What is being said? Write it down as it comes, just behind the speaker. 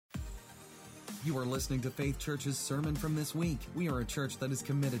You are listening to Faith Church's sermon from this week. We are a church that is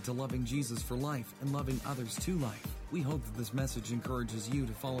committed to loving Jesus for life and loving others to life. We hope that this message encourages you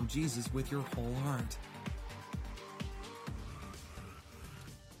to follow Jesus with your whole heart.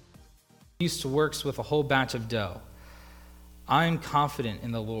 Yeast works with a whole batch of dough. I am confident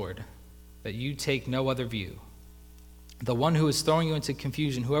in the Lord that you take no other view. The one who is throwing you into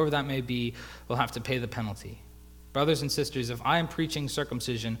confusion, whoever that may be, will have to pay the penalty. Brothers and sisters, if I am preaching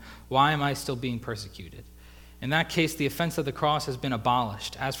circumcision, why am I still being persecuted? In that case, the offense of the cross has been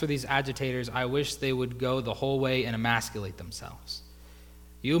abolished. As for these agitators, I wish they would go the whole way and emasculate themselves.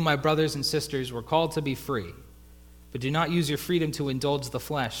 You, my brothers and sisters, were called to be free, but do not use your freedom to indulge the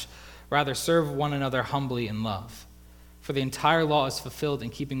flesh. Rather, serve one another humbly in love. For the entire law is fulfilled in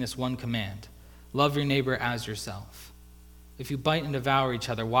keeping this one command: love your neighbor as yourself. If you bite and devour each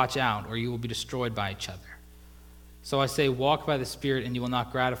other, watch out, or you will be destroyed by each other. So I say, walk by the Spirit, and you will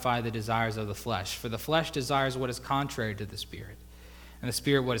not gratify the desires of the flesh. For the flesh desires what is contrary to the Spirit, and the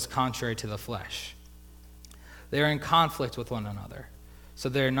Spirit what is contrary to the flesh. They are in conflict with one another. So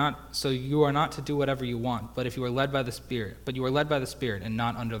you are not to do whatever you want, but you are led by the Spirit, and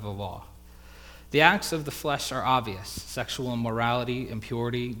not under the law. The acts of the flesh are obvious: sexual immorality,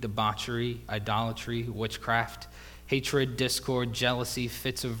 impurity, debauchery, idolatry, witchcraft, hatred, discord, jealousy,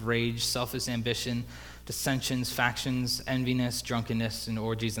 fits of rage, selfish ambition, dissensions, factions, enviness, drunkenness, and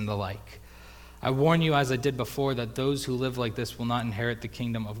orgies, and the like. I warn you, as I did before, that those who live like this will not inherit the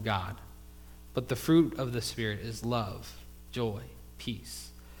kingdom of God. But the fruit of the Spirit is love, joy, peace,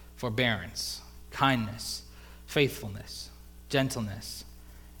 forbearance, kindness, faithfulness, gentleness,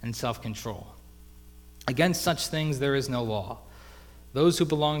 and self-control. Against such things there is no law. Those who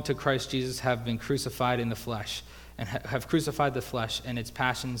belong to Christ Jesus have been crucified in the flesh, and have crucified the flesh and its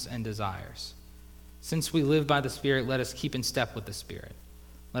passions and desires. Since we live by the Spirit, let us keep in step with the Spirit.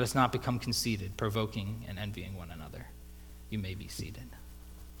 Let us not become conceited, provoking and envying one another. You may be seated.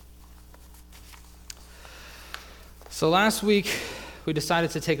 So last week, we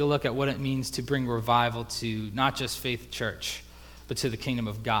decided to take a look at what it means to bring revival to not just Faith Church, but to the kingdom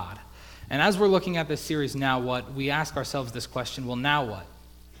of God. And as we're looking at this series, Now What?, we ask ourselves this question: well, now what?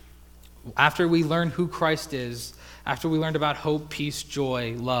 After we learn who Christ is, after we learned about hope, peace,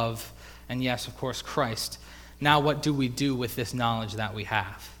 joy, love, and yes, of course, Christ, now what do we do with this knowledge that we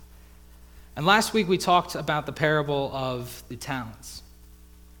have? And last week we talked about the parable of the talents.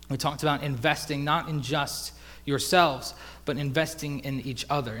 We talked about investing not in just yourselves, but investing in each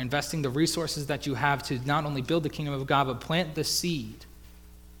other, investing the resources that you have to not only build the kingdom of God, but plant the seed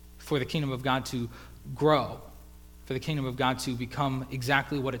for the kingdom of God to grow, for the kingdom of God to become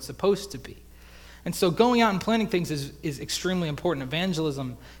exactly what it's supposed to be. And so going out and planting things is extremely important.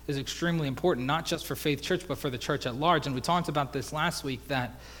 Evangelism is extremely important, not just for Faith Church, but for the church at large. And we talked about this last week,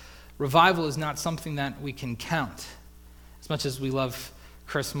 that revival is not something that we can count. As much as we love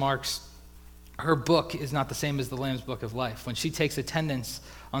Chris Marks, her book is not the same as the Lamb's Book of Life. When she takes attendance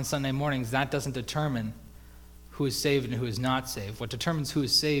on Sunday mornings, that doesn't determine who is saved and who is not saved. What determines who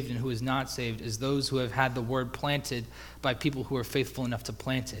is saved and who is not saved is those who have had the word planted by people who are faithful enough to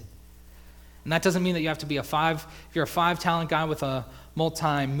plant it. And that doesn't mean that you have to be if you're a 5-talent guy with a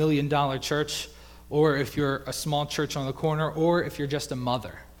multi-million-dollar church, or if you're a small church on the corner, or if you're just a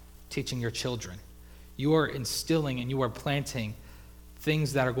mother teaching your children. You are instilling and you are planting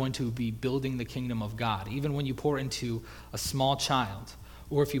things that are going to be building the kingdom of God. Even when you pour into a small child,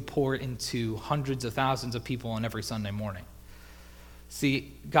 or if you pour into hundreds of thousands of people on every Sunday morning.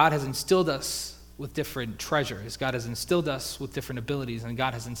 See, God has instilled us with different treasures. God has instilled us with different abilities, and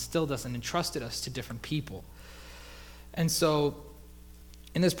God has instilled us and entrusted us to different people. And so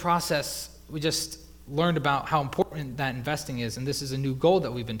in this process, we just learned about how important that investing is, and this is a new goal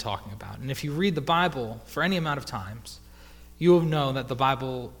that we've been talking about. And if you read the Bible for any amount of times, you will know that the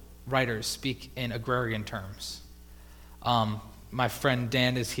Bible writers speak in agrarian terms. My friend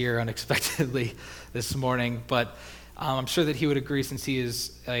Dan is here unexpectedly this morning, but I'm sure that he would agree, since he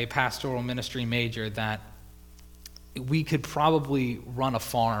is a pastoral ministry major, that we could probably run a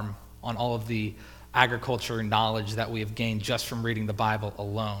farm on all of the agriculture knowledge that we have gained just from reading the Bible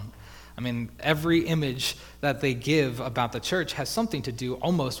alone. I mean, every image that they give about the church has something to do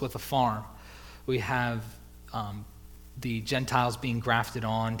almost with a farm. We have the Gentiles being grafted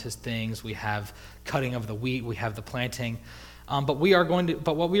on to things. We have cutting of the wheat. We have the planting. But what we are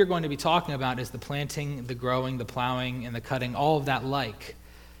going to be talking about is the planting, the growing, the plowing, and the cutting, all of that like.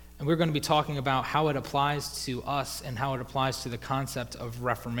 And we're going to be talking about how it applies to us and how it applies to the concept of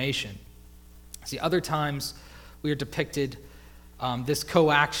Reformation. See, other times we are depicted this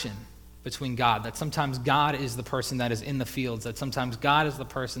co-action between God, that sometimes God is the person that is in the fields, that sometimes God is the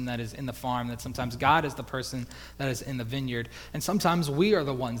person that is in the farm, that sometimes God is the person that is in the vineyard, and sometimes we are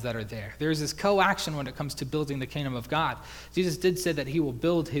the ones that are there. There's this co-action when it comes to building the kingdom of God. Jesus did say that he will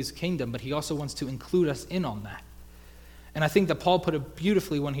build his kingdom, but he also wants to include us in on that. And I think that Paul put it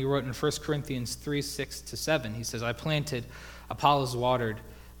beautifully when he wrote in 1 Corinthians 3:6-7. He says, I planted, Apollos watered,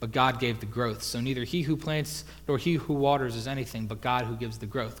 but God gave the growth. So neither he who plants nor he who waters is anything, but God who gives the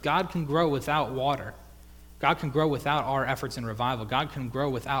growth. God can grow without water. God can grow without our efforts in revival. God can grow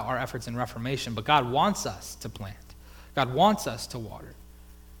without our efforts in reformation, but God wants us to plant. God wants us to water.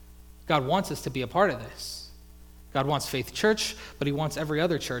 God wants us to be a part of this. God wants Faith Church, but he wants every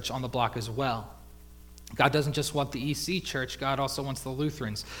other church on the block as well. God doesn't just want the EC church. God also wants the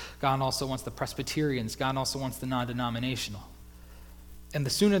Lutherans. God also wants the Presbyterians. God also wants the non-denominational. And the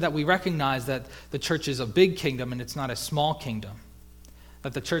sooner that we recognize that the church is a big kingdom and it's not a small kingdom,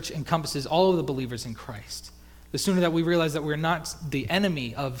 that the church encompasses all of the believers in Christ, the sooner that we realize that we're not the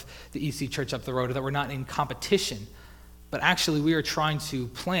enemy of the EC church up the road, or that we're not in competition, but actually we are trying to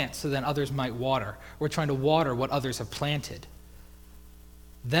plant so that others might water. We're trying to water what others have planted.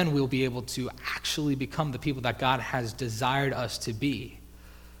 Then we'll be able to actually become the people that God has desired us to be.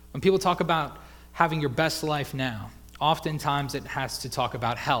 When people talk about having your best life now, oftentimes it has to talk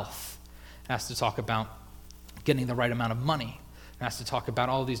about health. It has to talk about getting the right amount of money. It has to talk about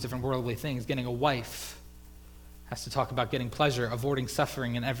all these different worldly things, getting a wife. It has to talk about getting pleasure, avoiding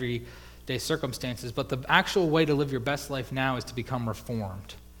suffering in everyday circumstances. But the actual way to live your best life now is to become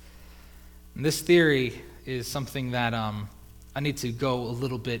reformed. And this theory is something that I need to go a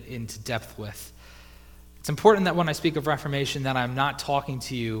little bit into depth with. It's important that when I speak of Reformation that I'm not talking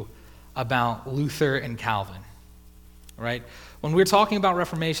to you about Luther and Calvin, right? When we're talking about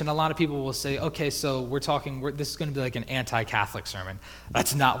Reformation, a lot of people will say, okay, so this is going to be like an anti-Catholic sermon.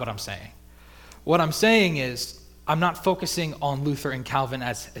 That's not what I'm saying. What I'm saying is I'm not focusing on Luther and Calvin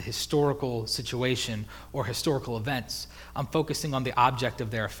as a historical situation or historical events. I'm focusing on the object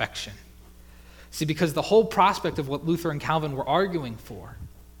of their affection. See, because the whole prospect of what Luther and Calvin were arguing for,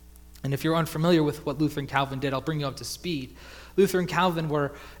 and if you're unfamiliar with what Luther and Calvin did, I'll bring you up to speed. Luther and Calvin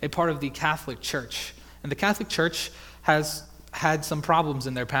were a part of the Catholic Church, and the Catholic Church has had some problems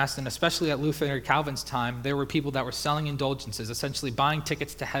in their past, and especially at Luther and Calvin's time, there were people that were selling indulgences, essentially buying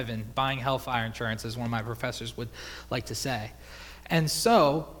tickets to heaven, buying hellfire insurance, as one of my professors would like to say. And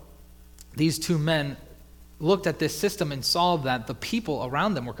so these two men looked at this system and saw that the people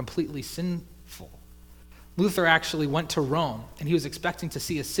around them were completely sinful. Luther actually went to Rome, and he was expecting to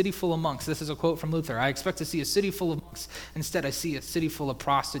see a city full of monks. This is a quote from Luther. I expect to see a city full of monks. Instead, I see a city full of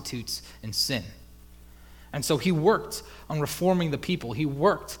prostitutes and sin. And so he worked on reforming the people. He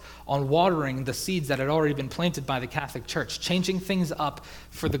worked on watering the seeds that had already been planted by the Catholic Church, changing things up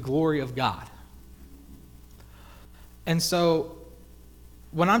for the glory of God. And so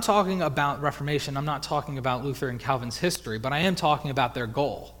when I'm talking about Reformation, I'm not talking about Luther and Calvin's history, but I am talking about their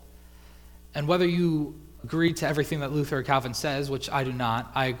goal. And whether you agree to everything that Luther or Calvin says, which I do not,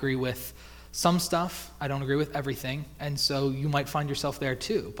 I agree with some stuff. I don't agree with everything. And so you might find yourself there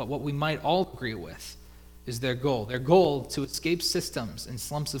too. But what we might all agree with is their goal. Their goal to escape systems and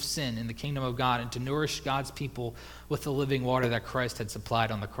slumps of sin in the kingdom of God and to nourish God's people with the living water that Christ had supplied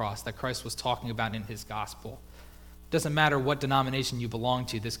on the cross, that Christ was talking about in his gospel. It doesn't matter what denomination you belong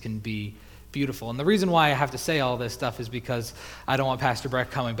to, this can be beautiful. And the reason why I have to say all this stuff is because I don't want Pastor Brett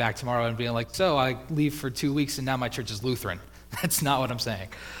coming back tomorrow and being like, so I leave for 2 weeks and now my church is Lutheran. That's not what I'm saying.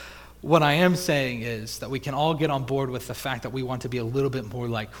 What I am saying is that we can all get on board with the fact that we want to be a little bit more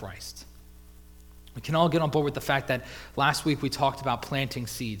like Christ. We can all get on board with the fact that last week we talked about planting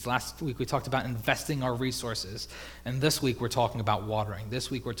seeds. Last week we talked about investing our resources. And this week we're talking about watering. This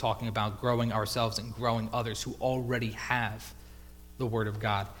week we're talking about growing ourselves and growing others who already have the Word of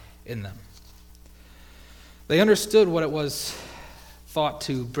God in them. They understood what it was thought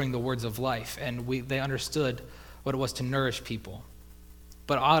to bring the words of life, and they understood what it was to nourish people.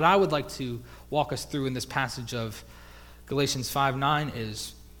 But what I would like to walk us through in this passage of Galatians 5:9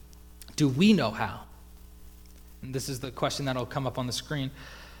 is, do we know how? And this is the question that will come up on the screen.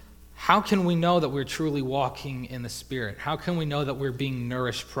 How can we know that we're truly walking in the Spirit? How can we know that we're being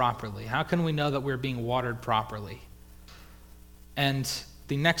nourished properly? How can we know that we're being watered properly? And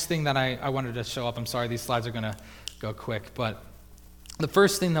the next thing that I wanted to show up, I'm sorry, these slides are going to go quick, but the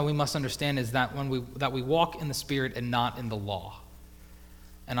first thing that we must understand is that that we walk in the Spirit and not in the law.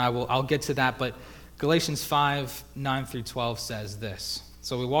 And I'll get to that, but Galatians 5:9-12 says this.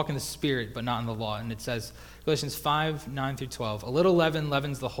 So we walk in the Spirit, but not in the law. And it says, Galatians 5:9-12, a little leaven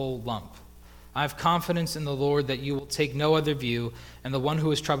leavens the whole lump. I have confidence in the Lord that you will take no other view, and the one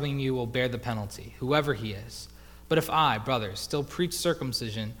who is troubling you will bear the penalty, whoever he is. But if I, brothers, still preach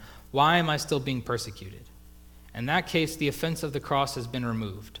circumcision, why am I still being persecuted? In that case, the offense of the cross has been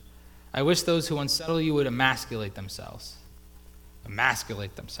removed. I wish those who unsettle you would emasculate themselves.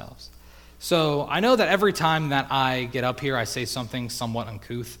 Emasculate themselves. So I know that every time that I get up here, I say something somewhat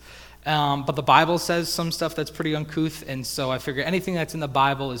uncouth. But the Bible says some stuff that's pretty uncouth, and so I figure anything that's in the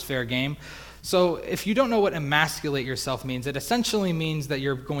Bible is fair game. So if you don't know what emasculate yourself means, it essentially means that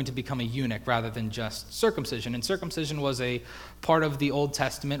you're going to become a eunuch rather than just circumcision. And circumcision was a part of the Old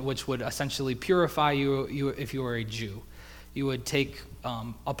Testament which would essentially purify you if you were a Jew. You would take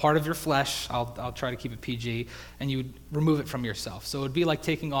a part of your flesh, I'll try to keep it PG, and you would remove it from yourself. So it would be like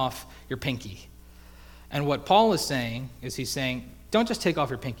taking off your pinky. And what Paul is saying is he's saying, don't just take off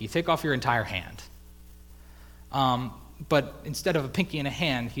your pinky, take off your entire hand. But instead of a pinky and a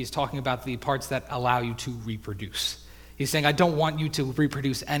hand, he's talking about the parts that allow you to reproduce. He's saying, I don't want you to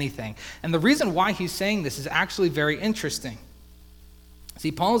reproduce anything. And the reason why he's saying this is actually very interesting.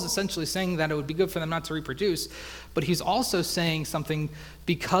 See, Paul is essentially saying that it would be good for them not to reproduce, but he's also saying something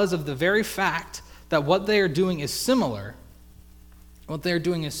because of the very fact that what they are doing is similar. What they're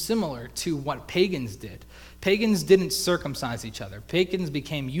doing is similar to what pagans did. Pagans didn't circumcise each other. Pagans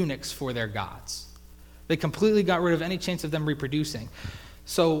became eunuchs for their gods. They completely got rid of any chance of them reproducing.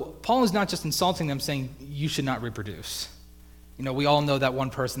 So Paul is not just insulting them saying, you should not reproduce. You know, we all know that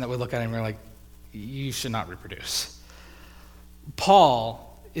one person that we look at and we're like, you should not reproduce.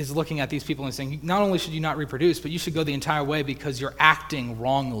 Paul is looking at these people and saying, not only should you not reproduce, but you should go the entire way because you're acting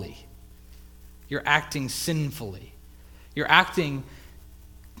wrongly. You're acting sinfully. You're acting,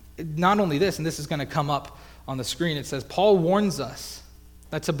 not only this, and this is going to come up on the screen, it says, Paul warns us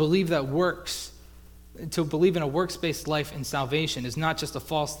that to believe in a works-based life in salvation is not just a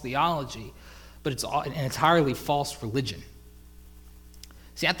false theology, but it's an entirely false religion.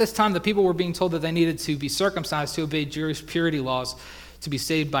 See, at this time, the people were being told that they needed to be circumcised to obey Jewish purity laws to be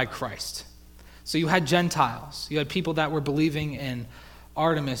saved by Christ. So you had Gentiles. You had people that were believing in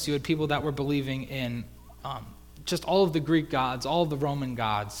Artemis. You had people that were believing in just all of the Greek gods, all of the Roman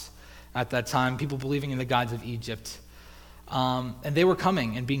gods at that time, people believing in the gods of Egypt. And they were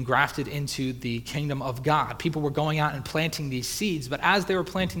coming and being grafted into the kingdom of God. People were going out and planting these seeds, but as they were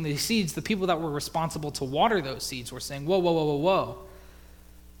planting these seeds, the people that were responsible to water those seeds were saying, whoa, whoa, whoa, whoa, whoa.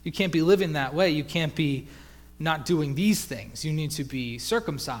 You can't be living that way. You can't be not doing these things. You need to be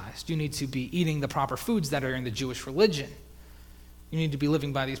circumcised. You need to be eating the proper foods that are in the Jewish religion. You need to be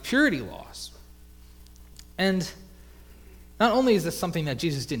living by these purity laws. And not only is this something that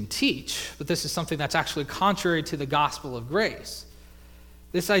Jesus didn't teach, but this is something that's actually contrary to the gospel of grace.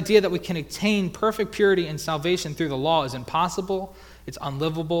 This idea that we can attain perfect purity and salvation through the law is impossible, it's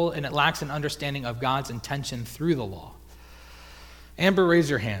unlivable, and it lacks an understanding of God's intention through the law. Amber, raise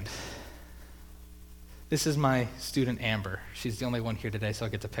your hand. This is my student Amber. She's the only one here today, so I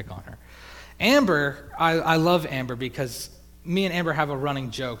get to pick on her. Amber, I love Amber because me and Amber have a running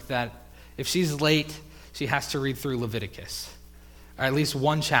joke that if she's late, she has to read through Leviticus, or at least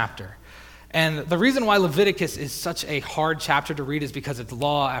one chapter. And the reason why Leviticus is such a hard chapter to read is because it's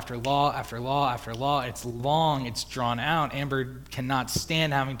law after law after law after law. It's long, it's drawn out. Amber cannot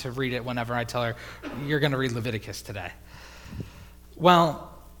stand having to read it whenever I tell her, you're going to read Leviticus today. Well,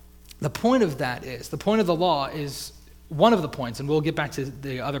 the point of the law is, one of the points, and we'll get back to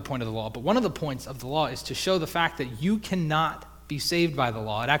the other point of the law, but one of the points of the law is to show the fact that you cannot be saved by the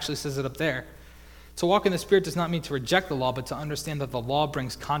law. It actually says it up there. To walk in the Spirit does not mean to reject the law, but to understand that the law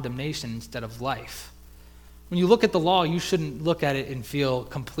brings condemnation instead of life. When you look at the law, you shouldn't look at it and feel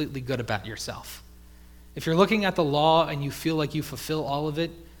completely good about yourself. If you're looking at the law and you feel like you fulfill all of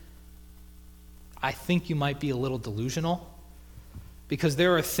it, I think you might be a little delusional, because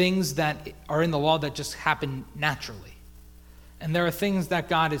there are things that are in the law that just happen naturally. And there are things that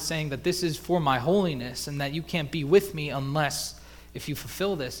God is saying that this is for my holiness and that you can't be with me unless if you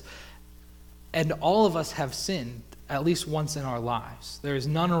fulfill this. And all of us have sinned at least once in our lives. There is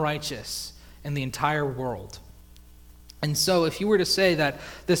none righteous in the entire world. And so if you were to say that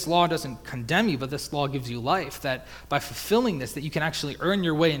this law doesn't condemn you, but this law gives you life, that by fulfilling this, that you can actually earn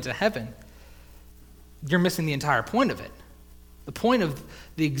your way into heaven, you're missing the entire point of it. The point of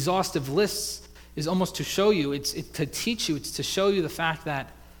the exhaustive lists is almost to show you, it's to teach you, it's to show you the fact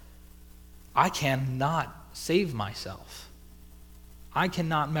that I cannot save myself. I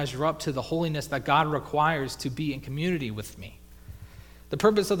cannot measure up to the holiness that God requires to be in community with me. The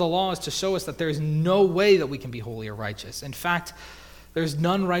purpose of the law is to show us that there is no way that we can be holy or righteous. In fact, there's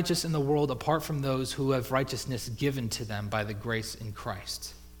none righteous in the world apart from those who have righteousness given to them by the grace in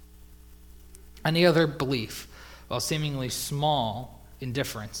Christ. Any other belief, while seemingly small in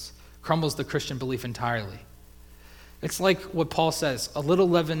difference, crumbles the Christian belief entirely. It's like what Paul says, a little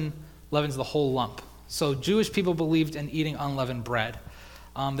leaven leavens the whole lump. So Jewish people believed in eating unleavened bread.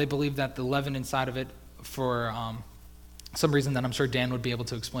 They believed that the leaven inside of it, for some reason that I'm sure Dan would be able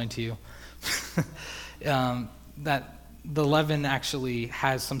to explain to you, that the leaven actually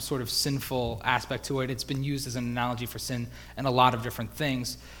has some sort of sinful aspect to it. It's been used as an analogy for sin and a lot of different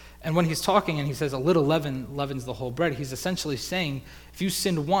things. And when he's talking and he says a little leaven leavens the whole bread, he's essentially saying if you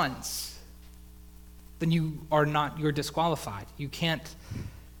sinned once, then you're disqualified.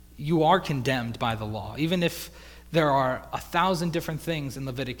 You are condemned by the law. Even if there are 1,000 different things in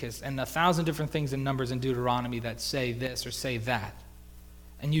Leviticus and 1,000 different things in Numbers and Deuteronomy that say this or say that,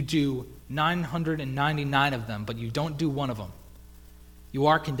 and you do 999 of them, but you don't do one of them, you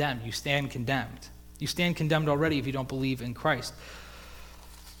are condemned. You stand condemned. You stand condemned already if you don't believe in Christ,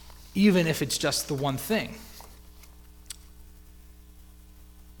 even if it's just the one thing.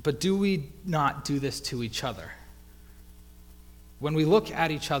 But do we not do this to each other? When we look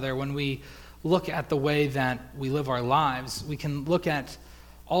at each other, when we look at the way that we live our lives, we can look at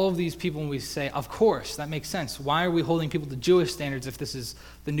all of these people and we say, of course, that makes sense. Why are we holding people to Jewish standards if this is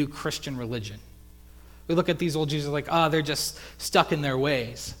the new Christian religion? We look at these old Jews like, they're just stuck in their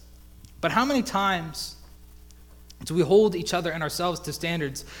ways. But how many times do we hold each other and ourselves to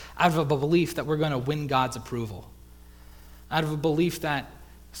standards out of a belief that we're going to win God's approval? Out of a belief that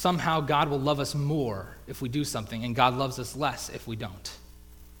somehow God will love us more if we do something and God loves us less if we don't.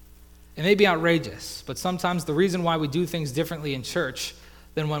 It may be outrageous, but sometimes the reason why we do things differently in church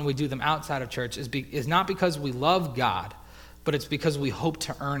than when we do them outside of church is not because we love God, but it's because we hope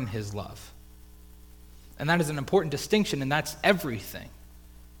to earn his love. And that is an important distinction, and that's everything.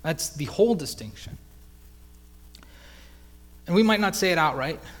 That's the whole distinction. And we might not say it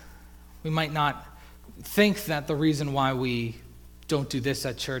outright. We might not think that the reason why we don't do this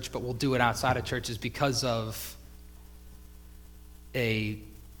at church, but we'll do it outside of church is because of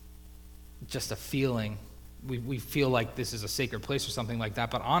just a feeling. We feel like this is a sacred place or something like that.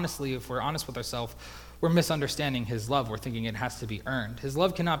 But honestly, if we're honest with ourselves, we're misunderstanding his love. We're thinking it has to be earned. His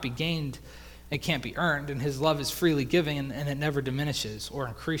love cannot be gained. It can't be earned. And his love is freely given, and it never diminishes or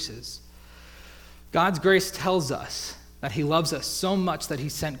increases. God's grace tells us that he loves us so much that he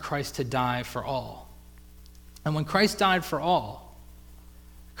sent Christ to die for all. And when Christ died for all,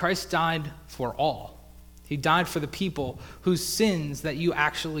 Christ died for all. He died for the people whose sins that you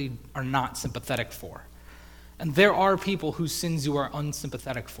actually are not sympathetic for. And there are people whose sins you are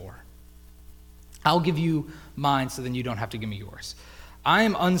unsympathetic for. I'll give you mine so then you don't have to give me yours. I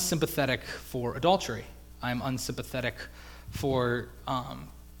am unsympathetic for adultery. I am unsympathetic for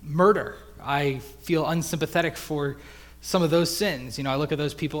murder. I feel unsympathetic for some of those sins. I look at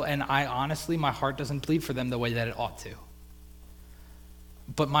those people and my heart doesn't bleed for them the way that it ought to.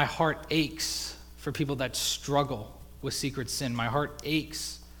 But my heart aches for people that struggle with secret sin. My heart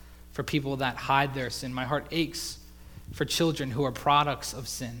aches for people that hide their sin. My heart aches for children who are products of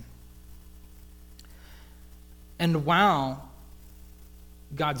sin. And while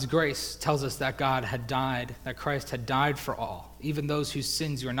God's grace tells us that God had died, that Christ had died for all, even those whose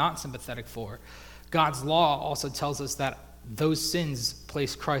sins you're not sympathetic for, God's law also tells us that those sins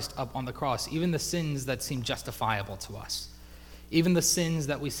place Christ up on the cross, even the sins that seem justifiable to us. Even the sins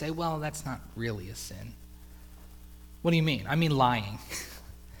that we say, well, that's not really a sin. What do you mean? I mean lying.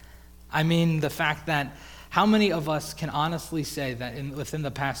 I mean the fact that how many of us can honestly say that within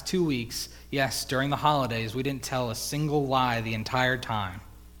the past 2 weeks, yes, during the holidays, we didn't tell a single lie the entire time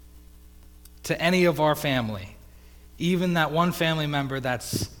to any of our family, even that one family member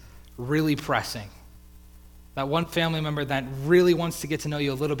that's really pressing, that one family member that really wants to get to know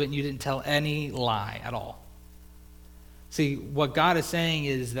you a little bit and you didn't tell any lie at all. See, what God is saying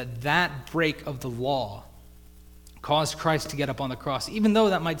is that break of the law caused Christ to get up on the cross, even though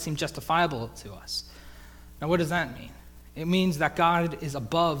that might seem justifiable to us. Now, what does that mean? It means that God is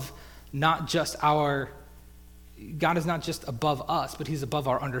above God is not just above us, but he's above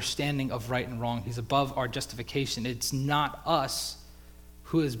our understanding of right and wrong. He's above our justification. It's not us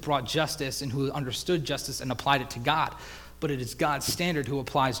who has brought justice and who understood justice and applied it to God, but it is God's standard who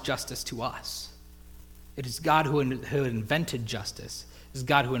applies justice to us. It is God who invented justice. It is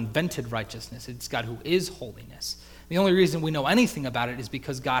God who invented righteousness. It's God who is holiness. The only reason we know anything about it is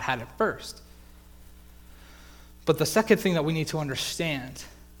because God had it first. But the second thing that we need to understand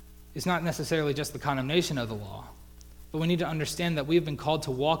is not necessarily just the condemnation of the law, but we need to understand that we have been called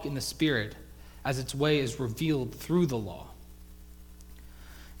to walk in the Spirit as its way is revealed through the law.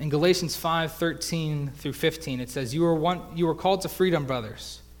 In Galatians 5:13 through 15, it says, You are called to freedom,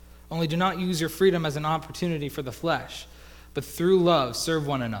 brothers. Only do not use your freedom as an opportunity for the flesh, but through love serve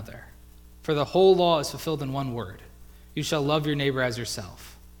one another. For the whole law is fulfilled in one word: you shall love your neighbor as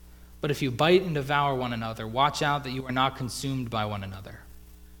yourself. But if you bite and devour one another, watch out that you are not consumed by one another.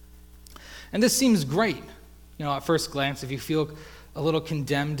 And this seems great, at first glance. If you feel a little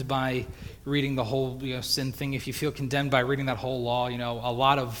condemned by reading the whole sin thing, if you feel condemned by reading that whole law, a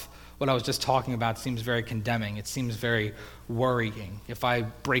lot of what I was just talking about seems very condemning. It seems very worrying. If I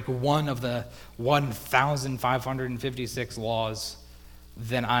break one of the 1,556 laws,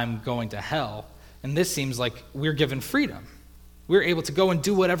 then I'm going to hell. And this seems like we're given freedom. We're able to go and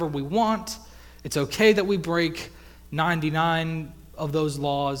do whatever we want. It's okay that we break 99 of those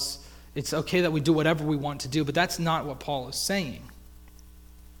laws. It's okay that we do whatever we want to do, but that's not what Paul is saying.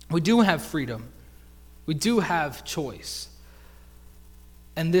 We do have freedom. We do have choice.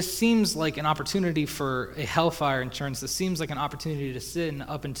 And this seems like an opportunity for a hellfire insurance. This seems like an opportunity to sin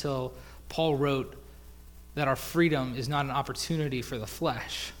up until Paul wrote that our freedom is not an opportunity for the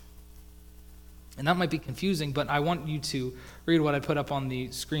flesh. And that might be confusing, but I want you to read what I put up on the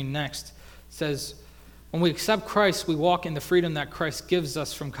screen next. It says, when we accept Christ, we walk in the freedom that Christ gives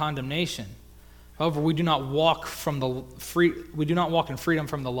us from condemnation. However, we do not walk in freedom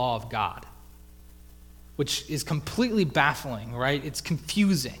from the law of God, which is completely baffling, right? It's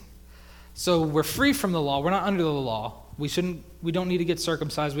confusing. So we're free from the law. We're not under the law. We don't need to get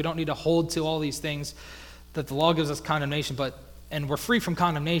circumcised. We don't need to hold to all these things that the law gives us condemnation, and we're free from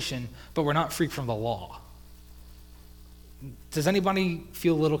condemnation, but we're not free from the law. Does anybody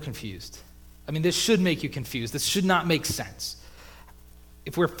feel a little confused? I mean, this should make you confused. This should not make sense.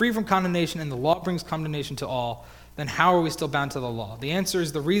 If we're free from condemnation and the law brings condemnation to all, then how are we still bound to the law? The answer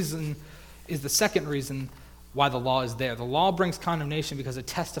is the second reason why the law is there. The law brings condemnation because it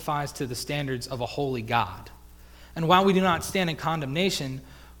testifies to the standards of a holy God. And while we do not stand in condemnation,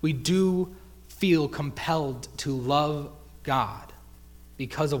 we do feel compelled to love God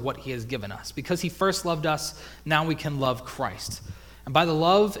because of what he has given us. Because he first loved us, now we can love Christ. And by the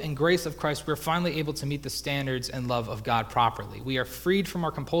love and grace of Christ, we're finally able to meet the standards and love of God properly. We are freed from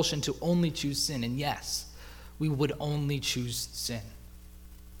our compulsion to only choose sin. And yes, we would only choose sin.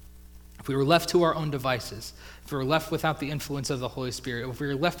 If we were left to our own devices, if we were left without the influence of the Holy Spirit, if we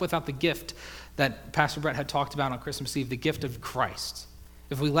were left without the gift that Pastor Brett had talked about on Christmas Eve, the gift of Christ,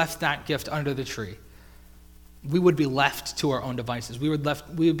 if we left that gift under the tree, we would be left to our own devices. We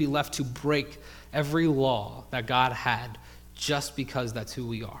would be left to break every law that God had just because that's who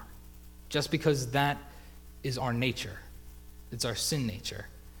we are. Just because that is our nature. It's our sin nature.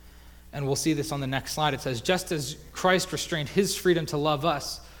 And we'll see this on the next slide. It says, just as Christ restrained his freedom to love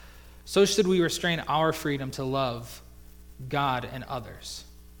us, so should we restrain our freedom to love God and others.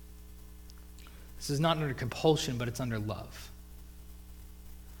 This is not under compulsion, but it's under love.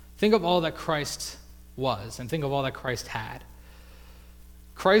 Think of all that Christ was, and think of all that Christ had.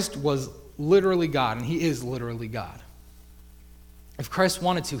 Christ was literally God, and he is literally God. If Christ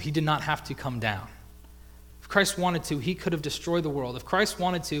wanted to, he did not have to come down. If Christ wanted to, he could have destroyed the world. If Christ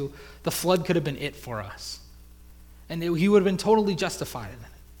wanted to, the flood could have been it for us. And he would have been totally justified in it.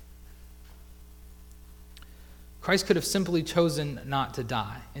 Christ could have simply chosen not to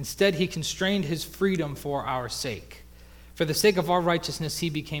die. Instead, he constrained his freedom for our sake. For the sake of our righteousness, he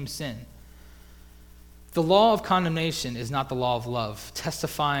became sin. The law of condemnation is not the law of love,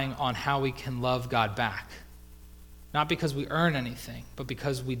 testifying on how we can love God back. Not because we earn anything, but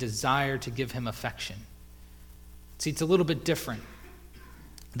because we desire to give him affection. See, it's a little bit different.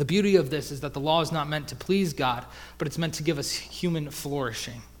 The beauty of this is that the law is not meant to please God, but it's meant to give us human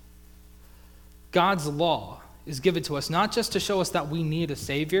flourishing. God's law is given to us not just to show us that we need a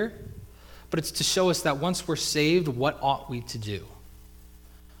Savior, but it's to show us that once we're saved, what ought we to do?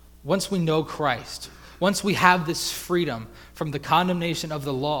 Once we know Christ, once we have this freedom from the condemnation of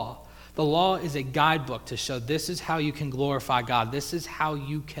the law is a guidebook to show this is how you can glorify God. This is how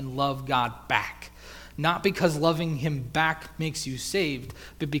you can love God back. Not because loving him back makes you saved,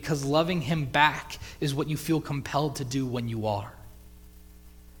 but because loving him back is what you feel compelled to do when you are.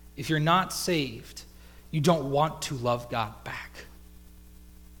 If you're not saved, you don't want to love God back.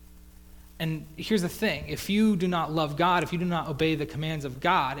 And here's the thing. If you do not love God, if you do not obey the commands of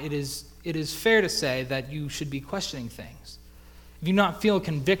God, it is fair to say that you should be questioning things. If you do not feel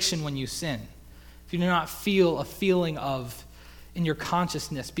conviction when you sin, if you do not feel a feeling of, in your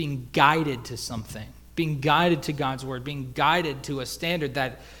consciousness, being guided to something, being guided to God's word, being guided to a standard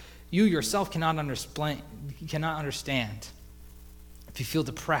that you yourself cannot understand, if you feel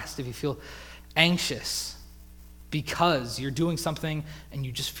depressed, if you feel anxious because you're doing something and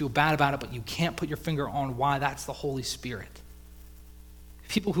you just feel bad about it, but you can't put your finger on why, that's the Holy Spirit.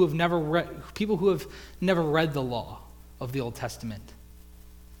 People who have never read the law of the Old Testament.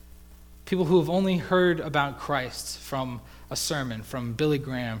 People who have only heard about Christ from a sermon, from Billy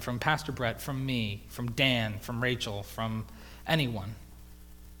Graham, from Pastor Brett, from me, from Dan, from Rachel, from anyone.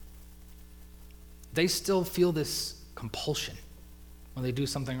 They still feel this compulsion when they do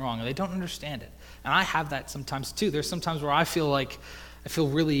something wrong, and they don't understand it. And I have that sometimes too. There's sometimes where I feel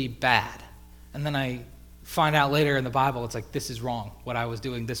really bad, and then I find out later in the Bible, it's like, this is wrong. What I was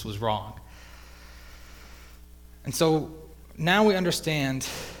doing, this was wrong. And so now we understand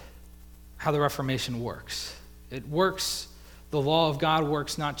how the Reformation works. It works, the law of God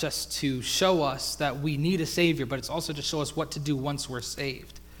works not just to show us that we need a Savior, but it's also to show us what to do once we're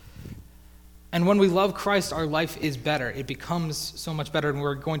saved. And when we love Christ, our life is better. It becomes so much better, and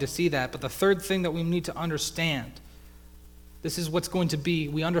we're going to see that. But the third thing that we need to understand, this is what's going to be,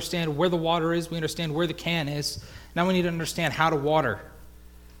 we understand where the water is, we understand where the can is. Now we need to understand how to water.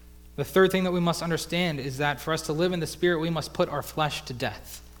 The third thing that we must understand is that for us to live in the Spirit, we must put our flesh to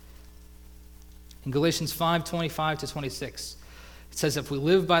death. In Galatians 5:25-26, it says, if we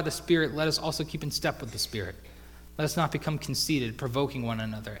live by the Spirit, let us also keep in step with the Spirit. Let us not become conceited, provoking one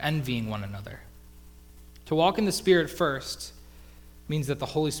another, envying one another. To walk in the Spirit first means that the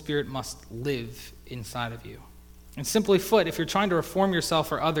Holy Spirit must live inside of you. And simply put, if you're trying to reform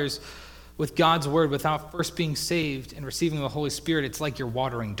yourself or others with God's word without first being saved and receiving the Holy Spirit, it's like you're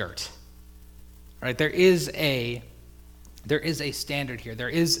watering dirt. Right? There is a standard here. There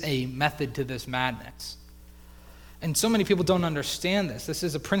is a method to this madness. And so many people don't understand this. This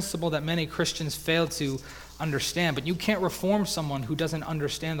is a principle that many Christians fail to understand. But you can't reform someone who doesn't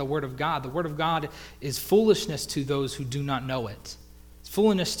understand the Word of God. The Word of God is foolishness to those who do not know it. It's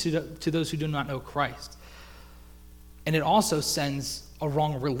foolishness to those who do not know Christ. And it also sends a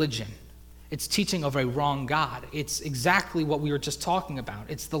wrong religion. It's teaching of a wrong God. It's exactly what we were just talking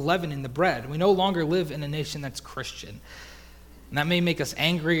about. It's the leaven in the bread. We no longer live in a nation that's Christian. And that may make us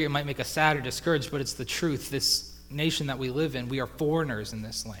angry, it might make us sad or discouraged, but it's the truth. This nation that we live in, we are foreigners in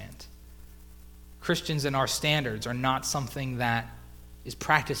this land. Christians and our standards are not something that is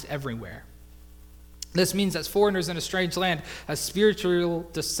practiced everywhere. This means as foreigners in a strange land, as spiritual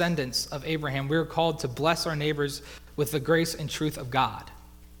descendants of Abraham, we are called to bless our neighbors with the grace and truth of God.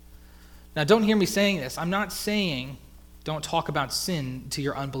 Now, don't hear me saying this. I'm not saying don't talk about sin to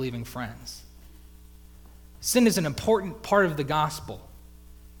your unbelieving friends. Sin is an important part of the gospel.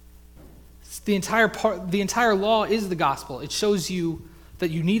 The entire law is the gospel. It shows you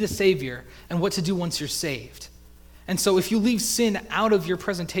that you need a Savior and what to do once you're saved. And so if you leave sin out of your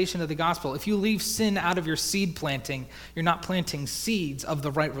presentation of the gospel, if you leave sin out of your seed planting, you're not planting seeds of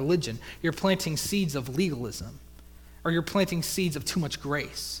the right religion. You're planting seeds of legalism, or you're planting seeds of too much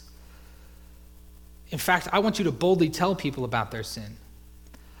grace. In fact, I want you to boldly tell people about their sin.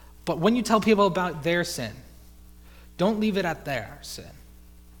 But when you tell people about their sin, don't leave it at their sin.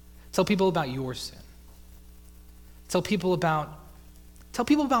 Tell people about your sin. Tell people about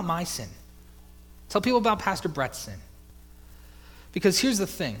my sin. Tell people about Pastor Brett's sin. Because here's the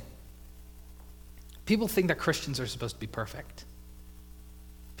thing. People think that Christians are supposed to be perfect.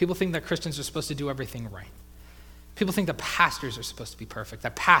 People think that Christians are supposed to do everything right. People think that pastors are supposed to be perfect,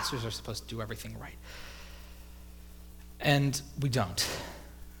 that pastors are supposed to do everything right. And we don't.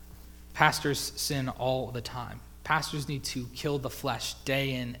 Pastors sin all the time. Pastors need to kill the flesh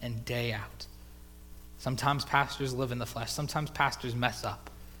day in and day out. Sometimes pastors live in the flesh. Sometimes pastors mess up.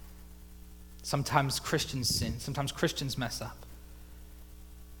 Sometimes Christians sin. Sometimes Christians mess up.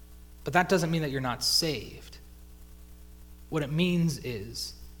 But that doesn't mean that you're not saved. What it means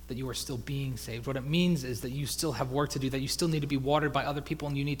is that you are still being saved. What it means is that you still have work to do, that you still need to be watered by other people,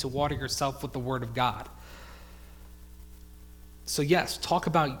 and you need to water yourself with the Word of God. So yes, talk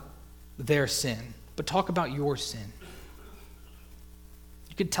about their sin, but talk about your sin.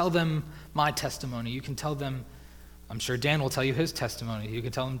 You can tell them my testimony. You can tell them, I'm sure Dan will tell you his testimony. You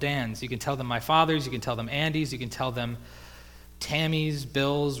can tell them Dan's. You can tell them my father's. You can tell them Andy's. You can tell them Tammy's,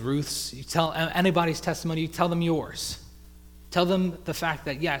 Bill's, Ruth's. You tell anybody's testimony. You tell them yours. Tell them the fact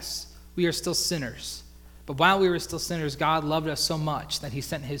that, yes, we are still sinners. But while we were still sinners, God loved us so much that he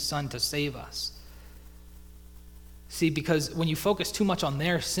sent his son to save us. See, because when you focus too much on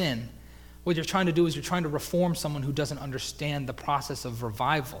their sin, what you're trying to do is you're trying to reform someone who doesn't understand the process of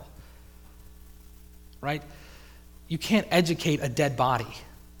revival. Right? You can't educate a dead body.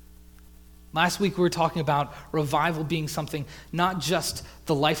 Last week we were talking about revival being something, not just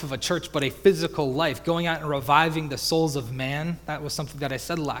the life of a church, but a physical life, going out and reviving the souls of man. That was something that I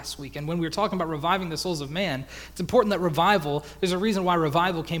said last week. And when we were talking about reviving the souls of man, it's important that revival, there's a reason why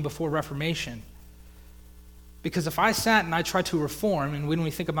revival came before Reformation. Because if I sat and I tried to reform, and when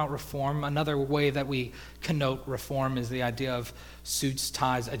we think about reform, another way that we connote reform is the idea of suits,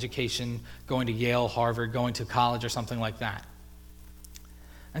 ties, education, going to Yale, Harvard, going to college, or something like that.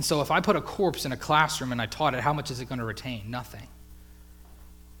 And so if I put a corpse in a classroom and I taught it, how much is it going to retain? Nothing.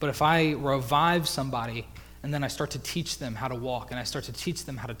 But if I revive somebody and then I start to teach them how to walk, and I start to teach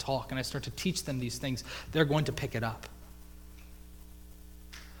them how to talk, and I start to teach them these things, they're going to pick it up.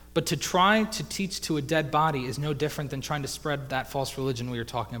 But to try to teach to a dead body is no different than trying to spread that false religion we were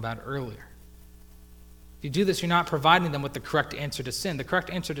talking about earlier. If you do this, you're not providing them with the correct answer to sin. The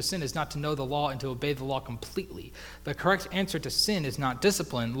correct answer to sin is not to know the law and to obey the law completely. The correct answer to sin is not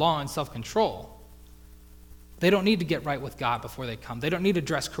discipline, law, and self-control. They don't need to get right with God before they come. They don't need to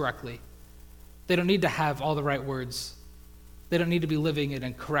dress correctly. They don't need to have all the right words. They don't need to be living in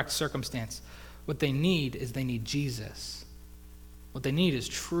a correct circumstance. What they need is they need Jesus. What they need is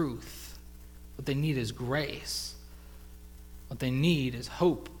truth. What they need is grace. What they need is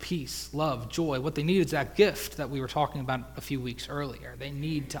hope, peace, love, joy. What they need is that gift that we were talking about a few weeks earlier. They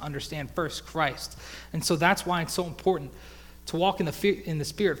need to understand first Christ. And so that's why it's so important to walk in the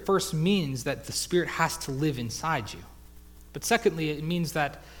Spirit. First means that the Spirit has to live inside you. But secondly, it means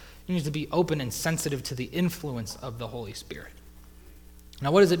that you need to be open and sensitive to the influence of the Holy Spirit.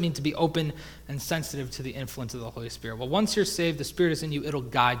 Now, what does it mean to be open and sensitive to the influence of the Holy Spirit? Well, once you're saved, the Spirit is in you, it'll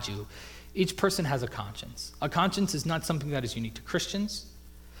guide you. Each person has a conscience. A conscience is not something that is unique to Christians.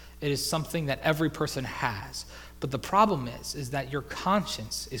 It is something that every person has. But the problem is that your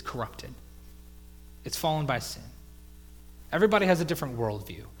conscience is corrupted. It's fallen by sin. Everybody has a different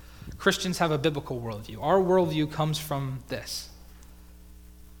worldview. Christians have a biblical worldview. Our worldview comes from this.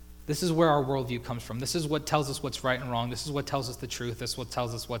 This is where our worldview comes from. This is what tells us what's right and wrong. This is what tells us the truth. This is what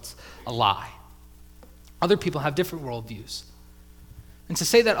tells us what's a lie. Other people have different worldviews. And to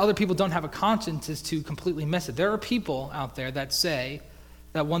say that other people don't have a conscience is to completely miss it. There are people out there that say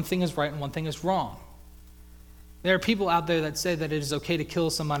that one thing is right and one thing is wrong. There are people out there that say that it is okay to kill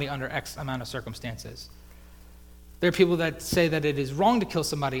somebody under X amount of circumstances. There are people that say that it is wrong to kill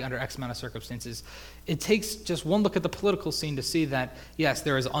somebody under X amount of circumstances. It takes just one look at the political scene to see that, yes,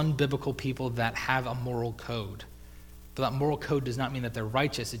 there is unbiblical people that have a moral code. But that moral code does not mean that they're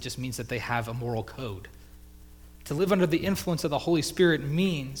righteous. It just means that they have a moral code. To live under the influence of the Holy Spirit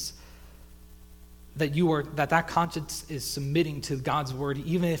means that that conscience is submitting to God's word,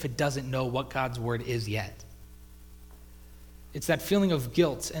 even if it doesn't know what God's word is yet. It's that feeling of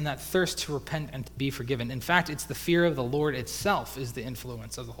guilt and that thirst to repent and to be forgiven. In fact, it's the fear of the Lord itself is the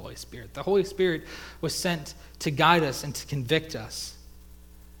influence of the Holy Spirit. The Holy Spirit was sent to guide us and to convict us.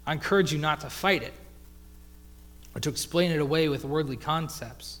 I encourage you not to fight it or to explain it away with worldly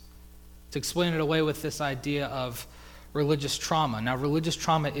concepts, to explain it away with this idea of religious trauma. Now, religious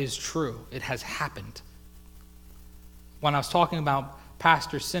trauma is true. It has happened. When I was talking about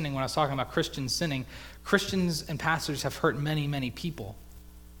pastors sinning, when I was talking about Christians sinning, Christians and pastors have hurt many, many people.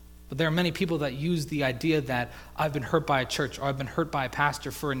 But there are many people that use the idea that I've been hurt by a church or I've been hurt by a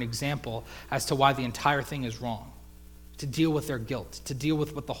pastor for an example as to why the entire thing is wrong, to deal with their guilt, to deal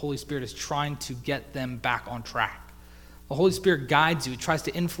with what the Holy Spirit is trying to get them back on track. The Holy Spirit guides you, tries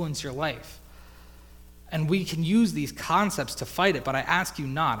to influence your life. And we can use these concepts to fight it, but I ask you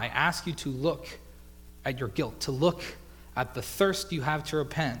not. I ask you to look at your guilt, to look at the thirst you have to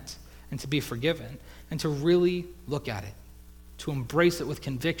repent and to be forgiven, and to really look at it, to embrace it with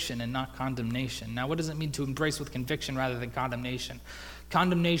conviction and not condemnation. Now, what does it mean to embrace with conviction rather than condemnation?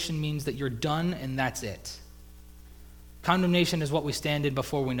 Condemnation means that you're done and that's it. Condemnation is what we stand in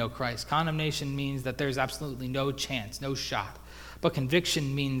before we know Christ. Condemnation means that there's absolutely no chance, no shot. But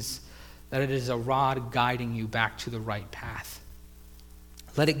conviction means that it is a rod guiding you back to the right path.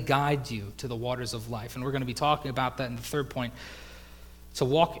 Let it guide you to the waters of life. And we're going to be talking about that in the third point. To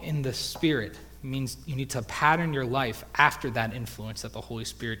walk in the Spirit means you need to pattern your life after that influence that the Holy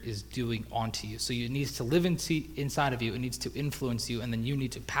Spirit is doing onto you. So it needs to live inside of you, it needs to influence you, and then you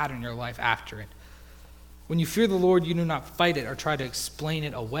need to pattern your life after it. When you fear the Lord, you do not fight it or try to explain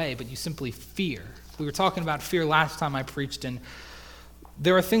it away, but you simply fear. We were talking about fear last time I preached, and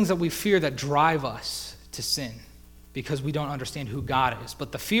there are things that we fear that drive us to sin because we don't understand who God is.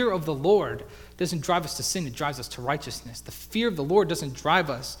 But the fear of the Lord doesn't drive us to sin, it drives us to righteousness. The fear of the Lord doesn't drive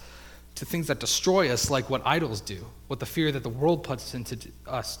us to things that destroy us like what idols do, what the fear that the world puts into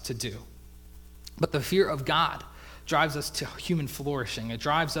us to do. But the fear of God drives us to human flourishing. It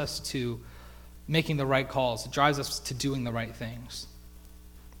drives us to making the right calls. It drives us to doing the right things.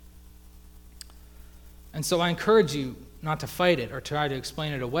 And so I encourage you not to fight it or try to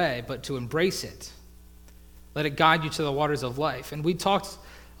explain it away, but to embrace it. Let it guide you to the waters of life. And we talked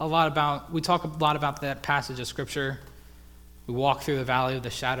we talk a lot about that passage of Scripture. We walk through the valley of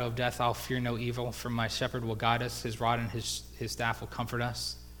the shadow of death, I'll fear no evil, for my shepherd will guide us, his rod and his staff will comfort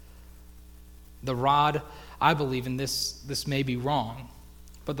us. The rod, I believe, and this may be wrong,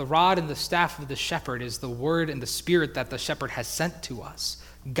 but the rod and the staff of the shepherd is the word and the spirit that the shepherd has sent to us,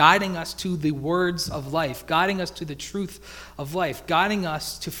 guiding us to the words of life, guiding us to the truth of life, guiding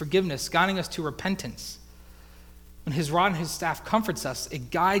us to forgiveness, guiding us to repentance. When his rod and his staff comforts us,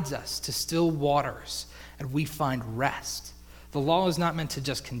 it guides us to still waters, and we find rest. The law is not meant to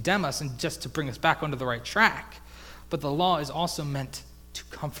just condemn us and just to bring us back onto the right track, but the law is also meant to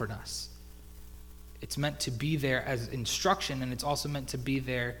comfort us. It's meant to be there as instruction, and it's also meant to be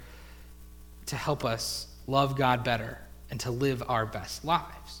there to help us love God better and to live our best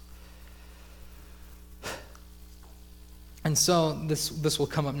lives. And so this will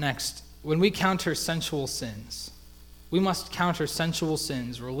come up next. When we counter sensual sins, we must counter sensual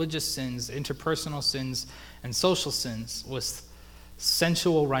sins, religious sins, interpersonal sins, and social sins with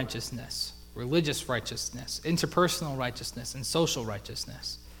sensual righteousness, religious righteousness, interpersonal righteousness, and social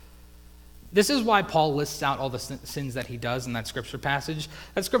righteousness. This is why Paul lists out all the sins that he does in that scripture passage.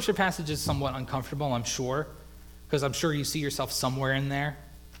 That scripture passage is somewhat uncomfortable, I'm sure, because I'm sure you see yourself somewhere in there.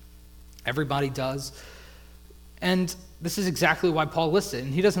 Everybody does. And this is exactly why Paul lists it.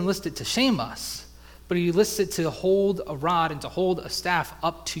 And he doesn't list it to shame us, but he lists it to hold a rod and to hold a staff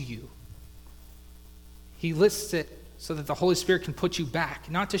up to you. He lists it so that the Holy Spirit can put you back,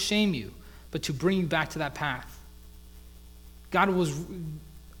 not to shame you, but to bring you back to that path.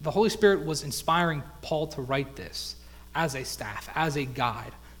 The Holy Spirit was inspiring Paul to write this as a staff, as a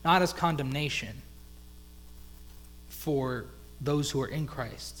guide, not as condemnation for those who are in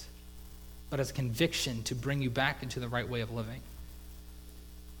Christ, but as conviction to bring you back into the right way of living.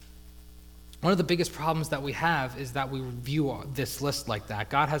 One of the biggest problems that we have is that we view this list like that.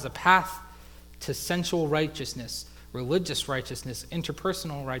 God has a path to sensual righteousness, religious righteousness,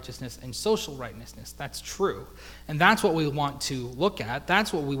 interpersonal righteousness, and social righteousness. That's true. And that's what we want to look at.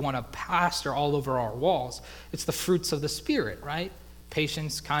 That's what we want to plaster all over our walls. It's the fruits of the Spirit, right?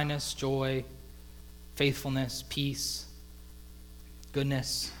 Patience, kindness, joy, faithfulness, peace,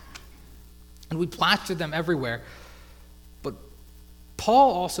 goodness. And we plaster them everywhere. But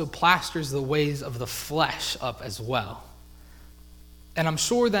Paul also plasters the ways of the flesh up as well. And I'm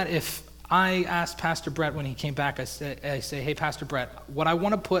sure that if I asked Pastor Brett when he came back, I say, hey, Pastor Brett, what I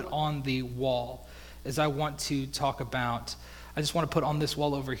want to put on the wall is I just want to put on this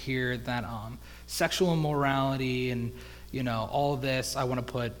wall over here that sexual immorality and, all of this. I want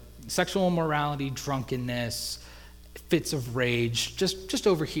to put sexual immorality, drunkenness, fits of rage, just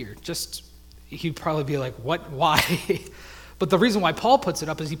over here. He'd probably be like, what, why? But the reason why Paul puts it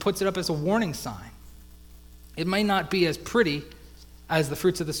up is he puts it up as a warning sign. It may not be as pretty as the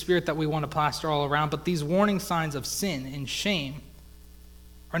fruits of the Spirit that we want to plaster all around, but these warning signs of sin and shame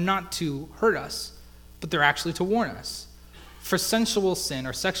are not to hurt us, but they're actually to warn us. For sensual sin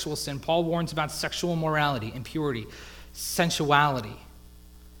or sexual sin, Paul warns about sexual immorality, impurity, sensuality.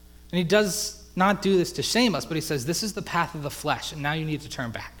 And he does not do this to shame us, but he says, this is the path of the flesh, and now you need to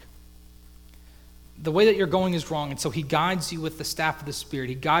turn back. The way that you're going is wrong, and so he guides you with the staff of the Spirit.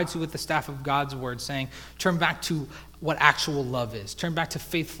 He guides you with the staff of God's word, saying, turn back to what actual love is. Turn back to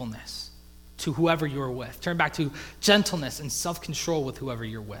faithfulness to whoever you're with. Turn back to gentleness and self-control with whoever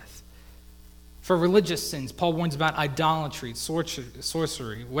you're with. For religious sins, Paul warns about idolatry,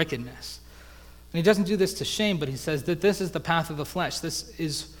 sorcery, wickedness. And he doesn't do this to shame, but he says that this is the path of the flesh. This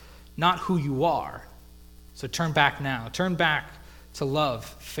is not who you are. So turn back now. Turn back to love,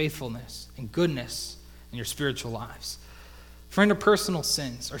 faithfulness, and goodness in your spiritual lives. For interpersonal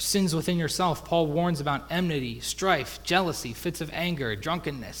sins or sins within yourself, Paul warns about enmity, strife, jealousy, fits of anger,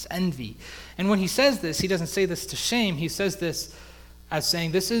 drunkenness, envy. And when he says this, he doesn't say this to shame. He says this as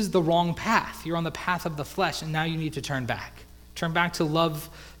saying, this is the wrong path. You're on the path of the flesh, and now you need to turn back. Turn back to love,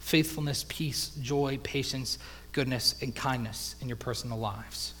 faithfulness, peace, joy, patience, goodness, and kindness in your personal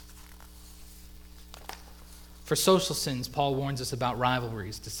lives. For social sins, Paul warns us about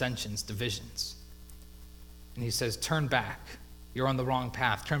rivalries, dissensions, divisions. And he says, turn back. You're on the wrong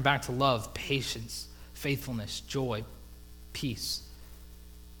path. Turn back to love, patience, faithfulness, joy, peace,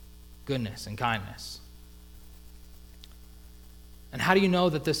 goodness, and kindness. And how do you know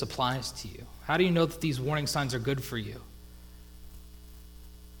that this applies to you? How do you know that these warning signs are good for you?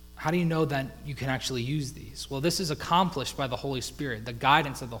 How do you know that you can actually use these? Well, this is accomplished by the Holy Spirit, the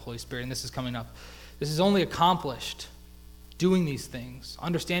guidance of the Holy Spirit, and this is coming up. This is only accomplished doing these things,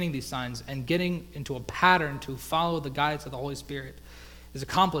 understanding these signs, and getting into a pattern to follow the guidance of the Holy Spirit is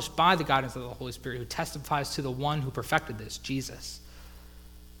accomplished by the guidance of the Holy Spirit who testifies to the one who perfected this, Jesus.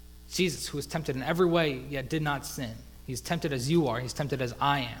 Jesus, who was tempted in every way, yet did not sin. He's tempted as you are. He's tempted as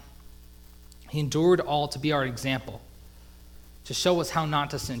I am. He endured all to be our example, to show us how not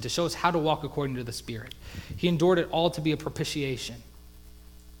to sin, to show us how to walk according to the Spirit. He endured it all to be a propitiation,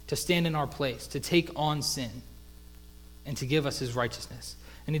 to stand in our place, to take on sin, and to give us his righteousness.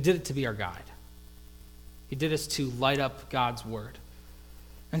 And he did it to be our guide. He did us to light up God's word.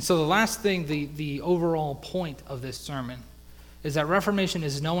 And so the last thing, the overall point of this sermon, is that Reformation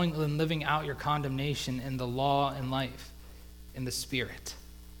is knowing and living out your condemnation in the law and life, in the Spirit.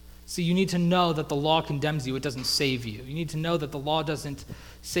 So you need to know that the law condemns you, it doesn't save you. You need to know that the law doesn't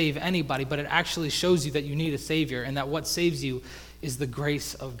save anybody, but it actually shows you that you need a Savior, and that what saves you is the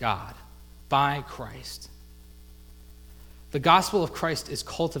grace of God by Christ. The gospel of Christ is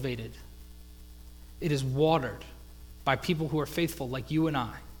cultivated. It is watered by people who are faithful like you and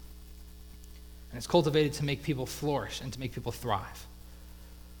I. And it's cultivated to make people flourish and to make people thrive.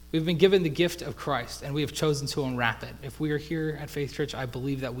 We've been given the gift of Christ, and we have chosen to unwrap it. If we are here at Faith Church, I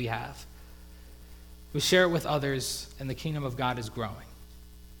believe that we have. We share it with others, and the kingdom of God is growing.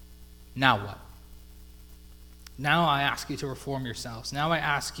 Now what? Now I ask you to reform yourselves. Now I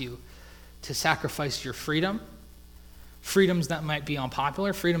ask you to sacrifice your freedoms that might be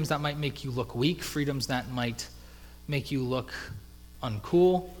unpopular, freedoms that might make you look weak, freedoms that might make you look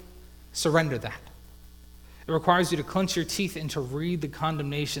uncool. Surrender that. It requires you to clench your teeth and to read the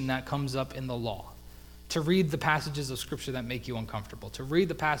condemnation that comes up in the law, to read the passages of Scripture that make you uncomfortable, to read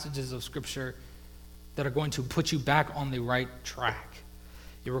the passages of Scripture that are going to put you back on the right track.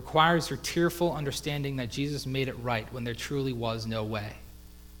 It requires your tearful understanding that Jesus made it right when there truly was no way.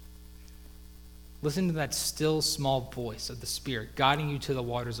 Listen to that still small voice of the Spirit guiding you to the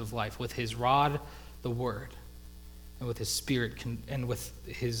waters of life with his rod, the word, and with his Spirit and with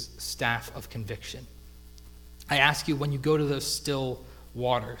his staff of conviction. I ask you, when you go to those still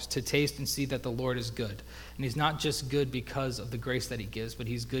waters, to taste and see that the Lord is good. And he's not just good because of the grace that he gives, but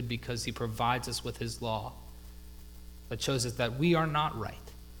he's good because he provides us with his law that shows us that we are not right.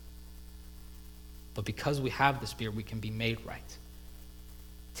 But because we have the Spirit, we can be made right.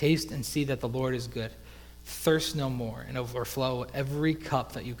 Taste and see that the Lord is good. Thirst no more, and overflow every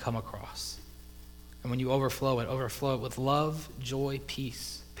cup that you come across. And when you overflow it with love, joy,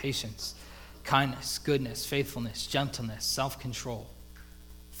 peace, patience, kindness, goodness, faithfulness, gentleness, self-control.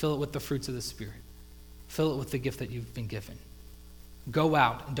 Fill it with the fruits of the Spirit. Fill it with the gift that you've been given. Go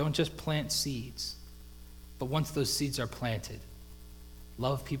out and don't just plant seeds, but once those seeds are planted,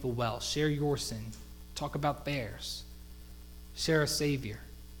 love people well. Share your sin. Talk about theirs. Share a Savior.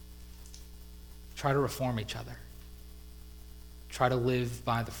 Try to reform each other. Try to live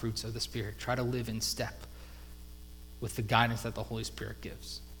by the fruits of the Spirit. Try to live in step with the guidance that the Holy Spirit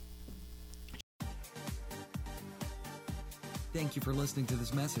gives. Thank you for listening to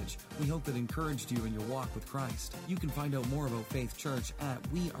this message. We hope it encouraged you in your walk with Christ. You can find out more about Faith Church at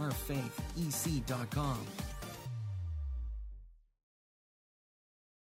wearefaithec.com.